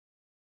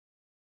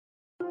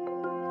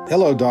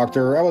Hello,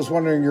 Doctor. I was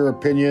wondering your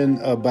opinion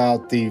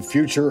about the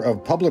future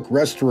of public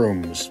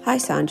restrooms. Hi,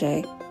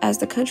 Sanjay. As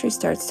the country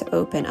starts to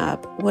open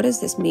up, what does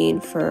this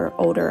mean for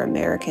older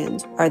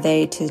Americans? Are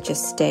they to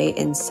just stay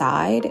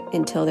inside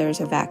until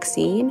there's a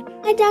vaccine?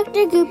 Hi,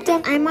 Dr.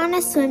 Gupta. I'm on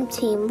a swim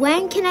team.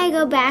 When can I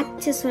go back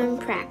to swim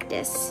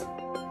practice?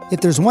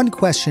 If there's one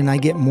question I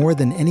get more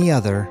than any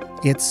other,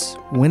 it's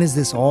when is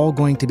this all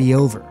going to be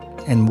over?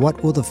 And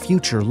what will the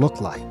future look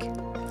like?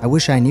 I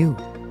wish I knew.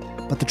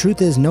 But the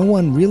truth is, no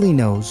one really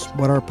knows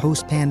what our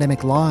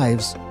post-pandemic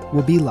lives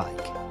will be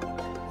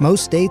like.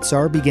 Most states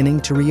are beginning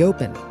to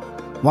reopen,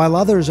 while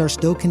others are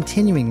still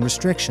continuing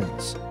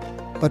restrictions.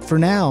 But for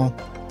now,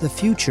 the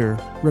future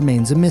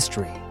remains a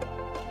mystery.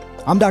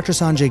 I'm Dr.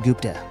 Sanjay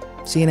Gupta,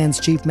 CNN's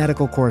Chief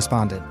Medical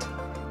Correspondent,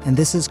 and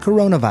this is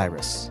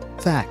Coronavirus,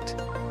 Fact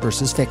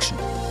versus Fiction.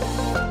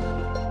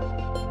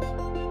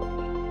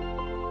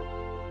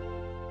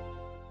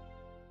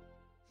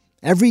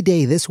 Every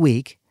day this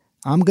week,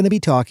 I'm going to be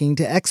talking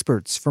to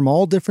experts from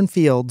all different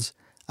fields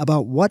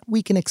about what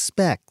we can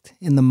expect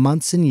in the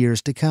months and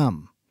years to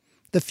come.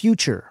 The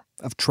future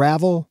of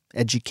travel,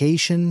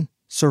 education,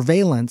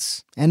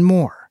 surveillance, and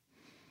more.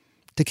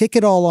 To kick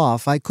it all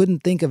off, I couldn't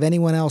think of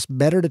anyone else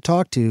better to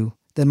talk to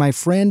than my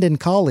friend and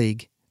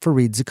colleague,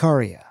 Fareed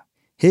Zakaria.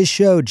 His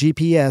show,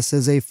 GPS,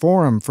 is a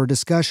forum for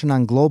discussion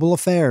on global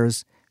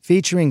affairs,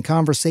 featuring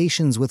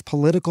conversations with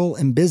political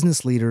and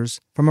business leaders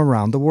from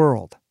around the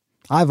world.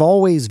 I've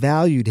always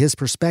valued his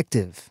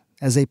perspective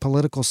as a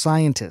political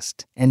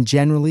scientist and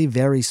generally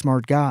very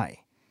smart guy.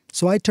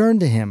 So I turned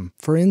to him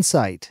for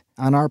insight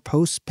on our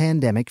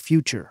post-pandemic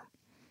future.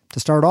 To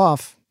start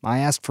off, I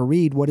asked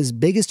Fareed what his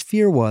biggest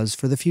fear was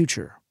for the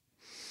future.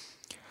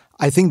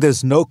 I think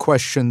there's no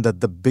question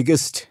that the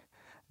biggest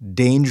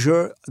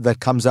danger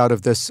that comes out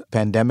of this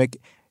pandemic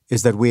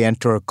is that we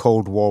enter a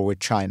Cold War with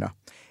China.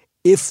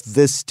 If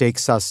this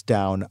takes us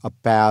down a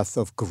path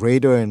of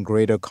greater and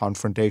greater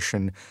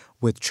confrontation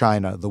with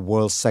China, the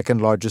world's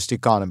second largest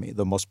economy,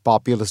 the most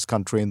populous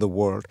country in the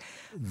world,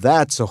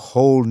 that's a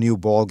whole new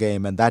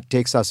ballgame, and that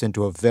takes us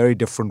into a very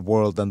different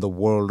world than the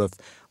world of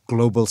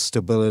global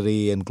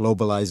stability and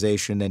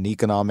globalization and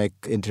economic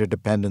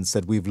interdependence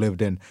that we've lived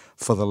in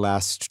for the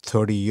last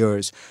 30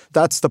 years.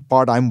 That's the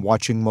part I'm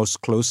watching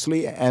most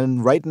closely.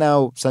 And right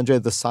now,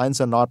 Sanjay, the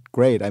signs are not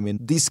great. I mean,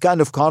 these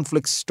kind of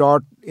conflicts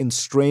start in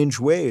strange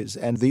ways.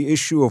 And the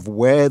issue of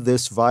where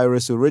this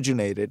virus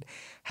originated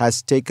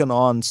has taken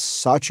on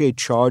such a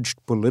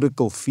charged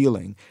political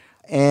feeling.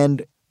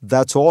 And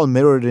that's all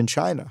mirrored in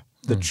China.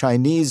 The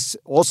Chinese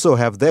also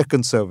have their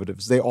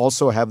conservatives. They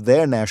also have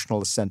their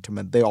nationalist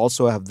sentiment. They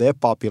also have their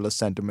populist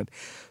sentiment.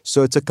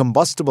 So it's a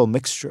combustible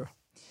mixture.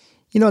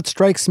 It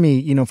strikes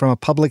me, from a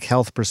public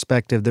health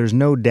perspective, there's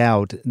no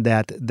doubt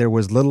that there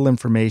was little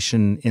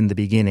information in the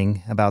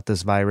beginning about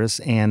this virus,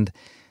 and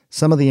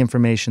some of the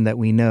information that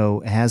we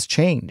know has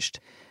changed.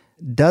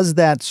 Does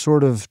that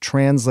sort of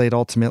translate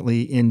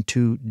ultimately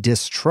into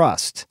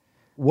distrust?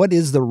 What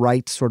is the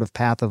right sort of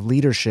path of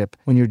leadership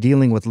when you're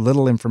dealing with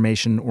little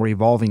information or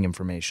evolving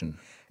information?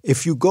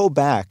 If you go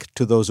back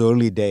to those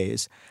early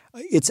days,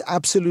 it's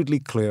absolutely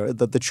clear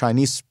that the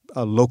Chinese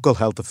local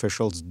health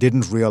officials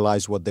didn't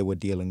realize what they were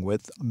dealing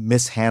with,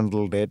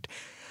 mishandled it.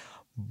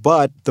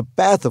 But the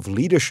path of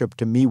leadership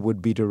to me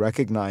would be to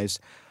recognize,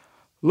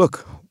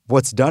 look,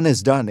 what's done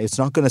is done. It's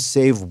not going to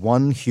save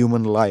one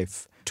human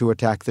life to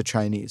attack the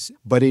Chinese,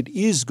 but it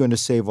is going to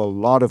save a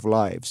lot of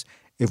lives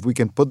if we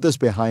can put this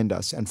behind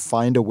us and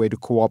find a way to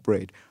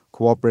cooperate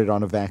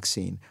on a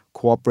vaccine,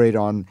 cooperate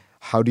on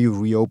how do you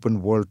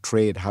reopen world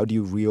trade, how do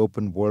you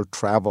reopen world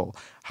travel,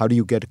 how do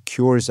you get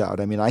cures out.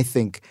 I mean, I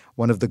think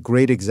one of the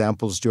great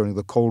examples during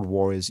the Cold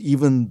War is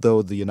even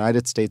though the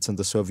United States and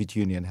the Soviet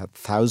Union had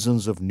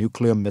thousands of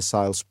nuclear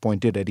missiles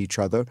pointed at each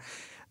other,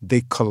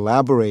 they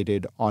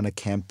collaborated on a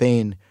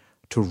campaign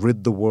to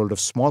rid the world of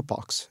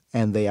smallpox,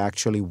 and they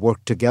actually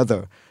worked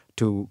together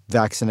to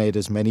vaccinate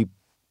as many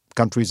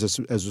countries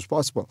as was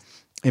possible.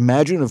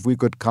 Imagine if we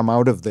could come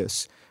out of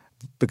this,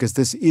 because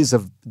this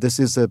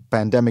is a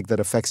pandemic that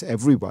affects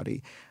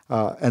everybody,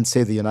 and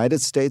say the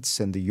United States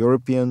and the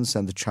Europeans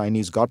and the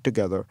Chinese got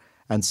together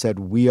and said,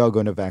 we are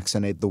going to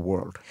vaccinate the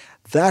world.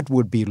 That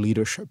would be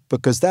leadership,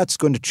 because that's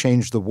going to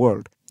change the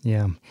world.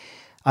 Yeah.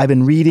 I've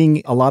been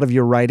reading a lot of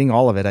your writing,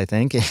 all of it, I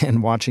think,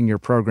 and watching your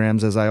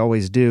programs, as I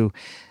always do.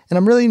 And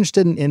I'm really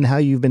interested in how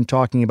you've been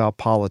talking about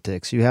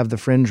politics. You have the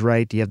fringe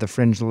right, you have the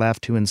fringe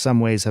left, who in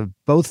some ways have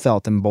both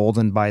felt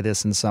emboldened by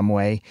this in some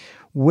way.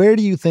 Where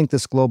do you think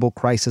this global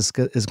crisis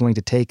is going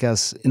to take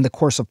us in the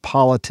course of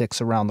politics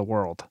around the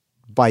world?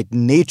 By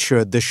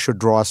nature, this should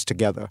draw us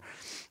together.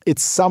 It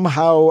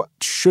somehow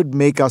should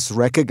make us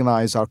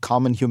recognize our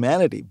common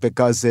humanity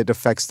because it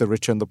affects the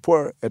rich and the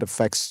poor. It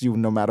affects you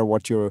no matter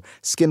what your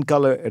skin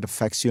color. It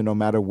affects you no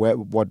matter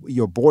what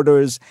your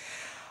borders.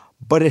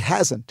 But it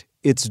hasn't.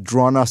 It's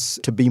drawn us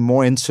to be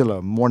more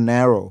insular, more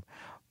narrow.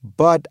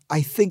 But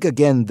I think,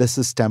 again, this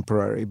is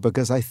temporary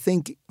because I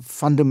think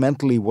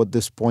fundamentally what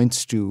this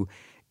points to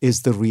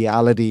is the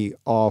reality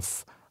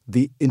of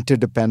the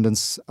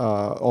interdependence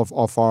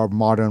of our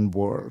modern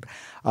world.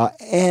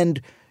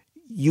 And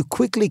you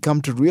quickly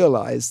come to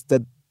realize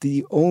that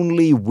the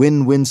only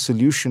win-win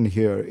solution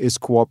here is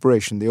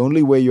cooperation. The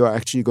only way you're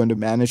actually going to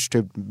manage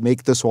to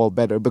make this all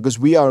better, because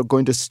we are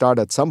going to start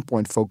at some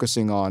point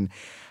focusing on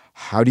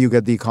how do you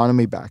get the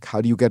economy back?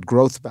 How do you get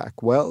growth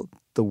back? Well,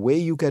 the way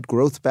you get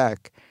growth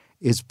back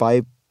is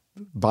by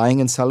buying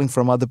and selling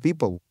from other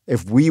people.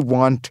 If we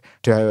want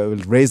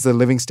to raise the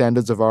living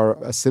standards of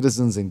our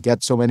citizens and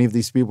get so many of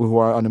these people who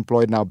are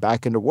unemployed now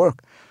back into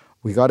work,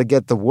 we got to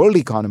get the world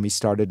economy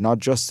started, not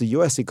just the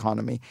U.S.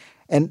 economy.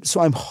 And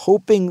so I'm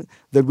hoping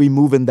that we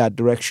move in that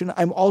direction.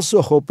 I'm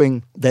also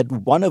hoping that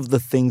one of the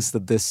things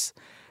that this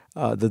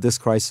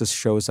crisis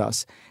shows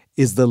us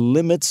is the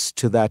limits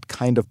to that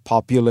kind of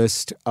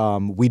populist,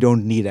 we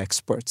don't need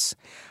experts.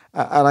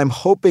 And I'm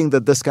hoping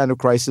that this kind of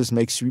crisis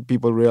makes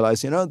people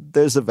realize,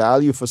 there's a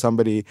value for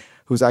somebody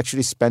who's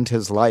actually spent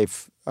his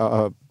life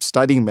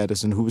studying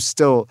medicine, who's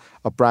still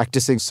a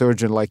practicing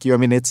surgeon like you. I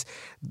mean, it's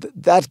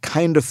that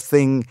kind of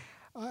thing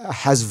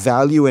has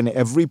value in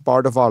every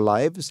part of our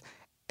lives,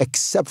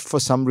 except for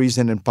some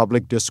reason in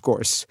public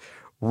discourse,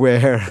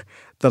 where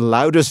the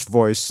loudest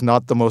voice,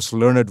 not the most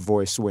learned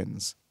voice,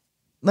 wins.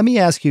 Let me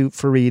ask you,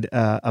 Fareed,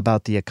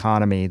 about the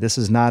economy. This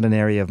is not an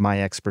area of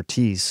my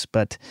expertise,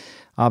 but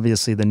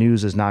obviously the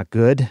news is not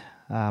good.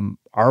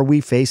 Are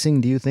we facing,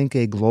 do you think,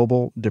 a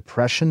global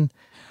depression?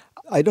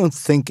 I don't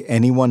think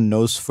anyone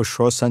knows for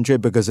sure,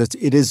 Sanjay, because it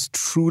is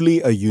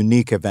truly a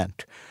unique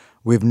event.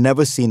 We've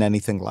never seen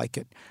anything like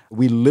it.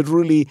 We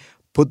literally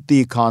put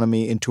the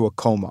economy into a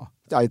coma.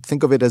 I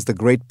think of it as the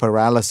Great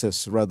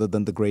Paralysis rather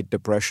than the Great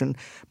Depression,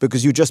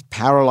 because you just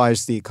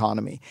paralyzed the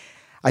economy.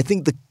 I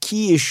think the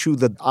key issue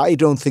that I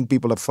don't think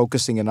people are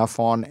focusing enough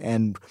on,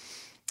 and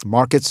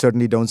markets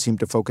certainly don't seem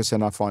to focus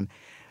enough on,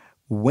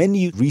 when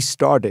you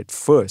restart it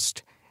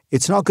first,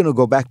 it's not going to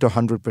go back to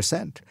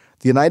 100%.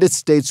 The United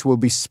States will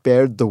be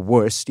spared the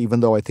worst,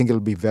 even though I think it'll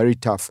be very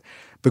tough,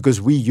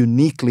 because we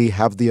uniquely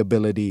have the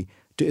ability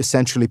to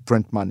essentially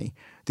print money.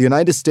 The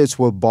United States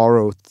will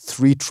borrow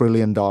 $3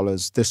 trillion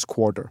this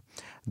quarter.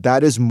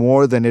 That is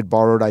more than it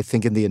borrowed, I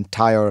think, in the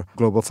entire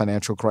global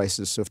financial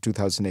crisis of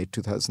 2008,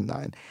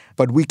 2009.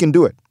 But we can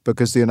do it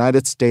because the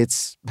United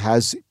States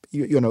has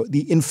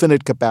the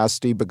infinite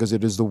capacity, because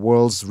it is the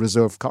world's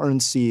reserve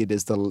currency. It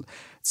is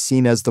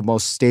seen as the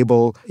most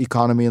stable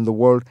economy in the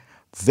world.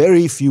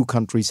 Very few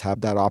countries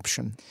have that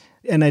option.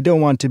 And I don't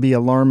want to be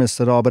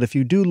alarmist at all, but if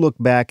you do look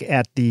back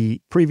at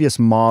the previous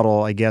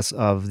model, I guess,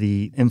 of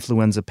the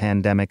influenza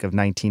pandemic of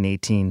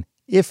 1918,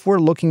 if we're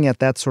looking at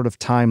that sort of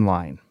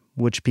timeline,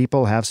 which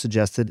people have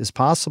suggested is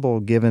possible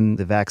given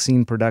the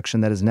vaccine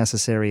production that is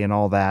necessary and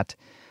all that,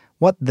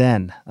 what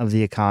then of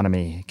the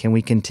economy? Can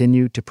we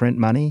continue to print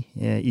money,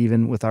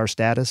 even with our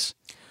status?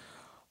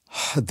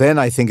 Then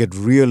I think it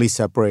really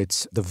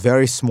separates the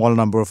very small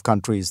number of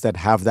countries that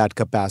have that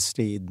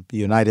capacity, the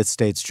United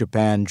States,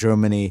 Japan,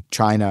 Germany,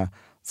 China,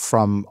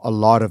 from a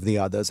lot of the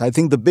others. I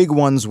think the big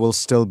ones will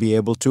still be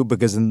able to,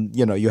 because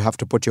you have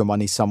to put your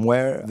money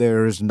somewhere.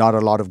 There's not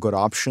a lot of good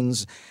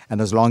options.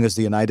 And as long as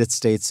the United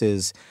States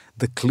is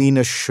the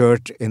cleanest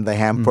shirt in the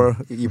hamper,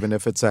 even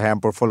if it's a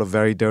hamper full of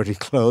very dirty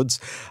clothes,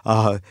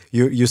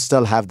 you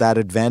still have that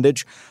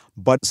advantage.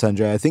 But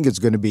Sanjay, I think it's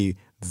going to be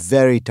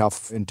very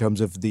tough in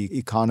terms of the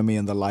economy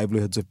and the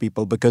livelihoods of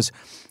people, because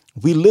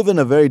we live in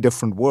a very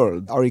different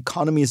world. Our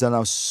economies are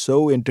now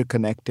so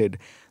interconnected.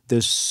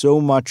 There's so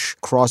much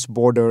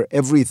cross-border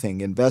everything,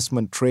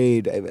 investment,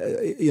 trade,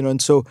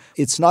 and so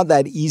it's not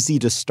that easy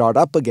to start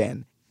up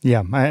again.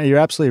 Yeah, you're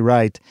absolutely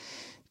right.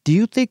 Do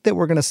you think that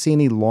we're going to see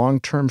any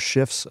long-term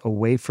shifts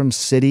away from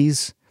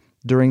cities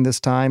during this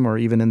time or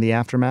even in the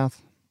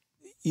aftermath?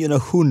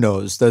 Who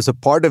knows? There's a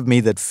part of me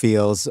that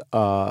feels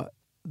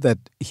that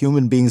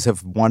human beings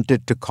have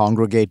wanted to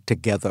congregate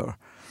together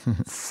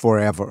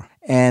forever.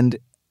 And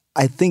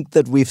I think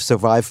that we've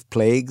survived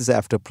plagues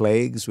after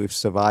plagues. We've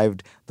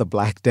survived the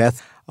Black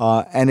Death.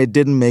 And it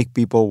didn't make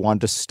people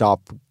want to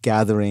stop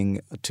gathering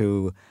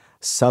to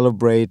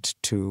celebrate,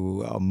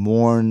 to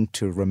mourn,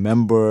 to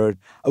remember.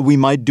 We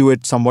might do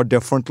it somewhat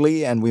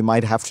differently, and we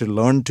might have to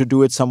learn to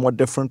do it somewhat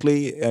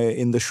differently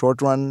in the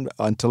short run,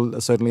 until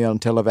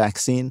a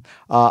vaccine.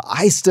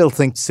 I still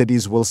think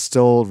cities will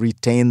still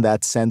retain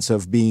that sense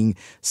of being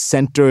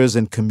centers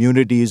and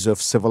communities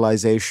of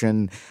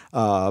civilization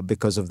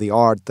because of the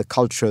art, the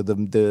culture,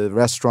 the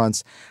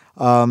restaurants.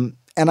 And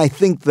I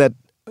think that,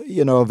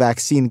 a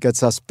vaccine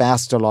gets us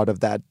past a lot of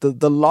that.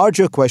 The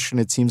larger question,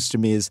 it seems to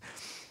me, is,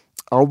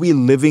 are we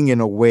living in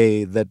a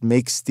way that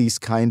makes these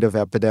kind of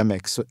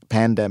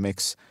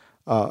pandemics,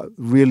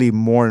 really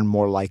more and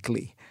more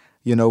likely?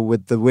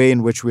 With the way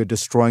in which we're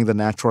destroying the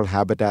natural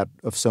habitat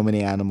of so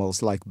many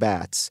animals like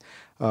bats,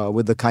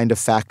 with the kind of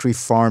factory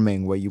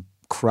farming where you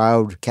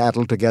crowd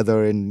cattle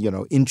together in,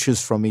 inches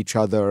from each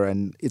other,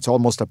 and it's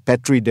almost a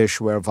petri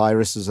dish where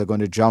viruses are going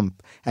to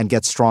jump and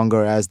get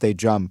stronger as they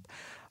jump.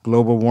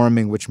 Global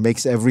warming, which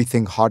makes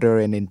everything hotter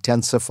and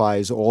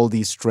intensifies all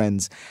these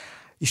trends.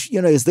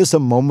 Is this a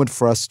moment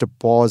for us to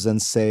pause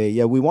and say,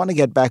 yeah, we want to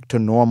get back to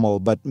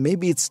normal, but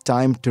maybe it's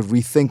time to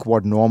rethink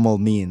what normal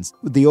means.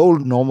 The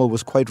old normal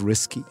was quite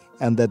risky,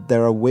 and that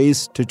there are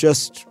ways to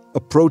just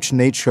approach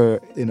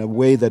nature in a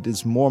way that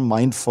is more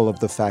mindful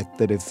of the fact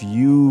that if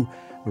you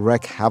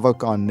wreak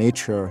havoc on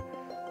nature,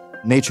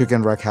 nature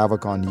can wreak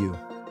havoc on you.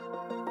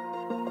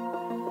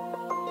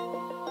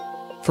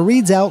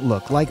 Fareed's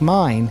outlook, like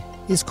mine,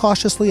 is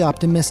cautiously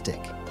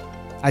optimistic.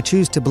 I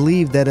choose to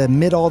believe that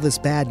amid all this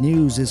bad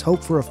news is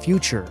hope for a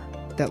future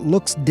that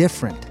looks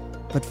different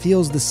but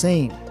feels the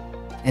same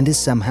and is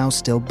somehow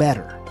still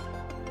better.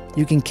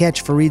 You can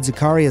catch Fareed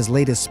Zakaria's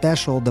latest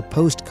special, The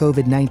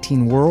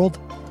Post-COVID-19 World.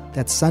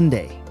 That's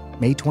Sunday,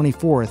 May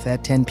 24th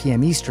at 10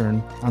 p.m.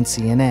 Eastern on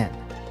CNN.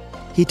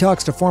 He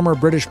talks to former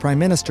British Prime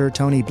Minister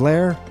Tony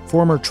Blair,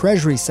 former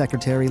Treasury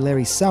Secretary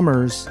Larry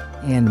Summers,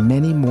 and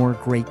many more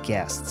great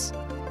guests.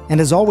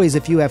 And as always,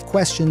 if you have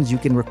questions, you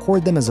can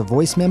record them as a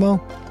voice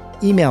memo.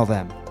 Email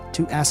them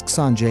to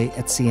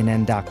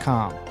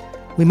asksanjay@cnn.com.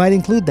 We might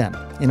include them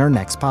in our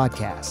next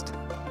podcast.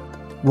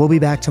 We'll be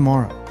back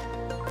tomorrow.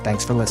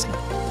 Thanks for listening.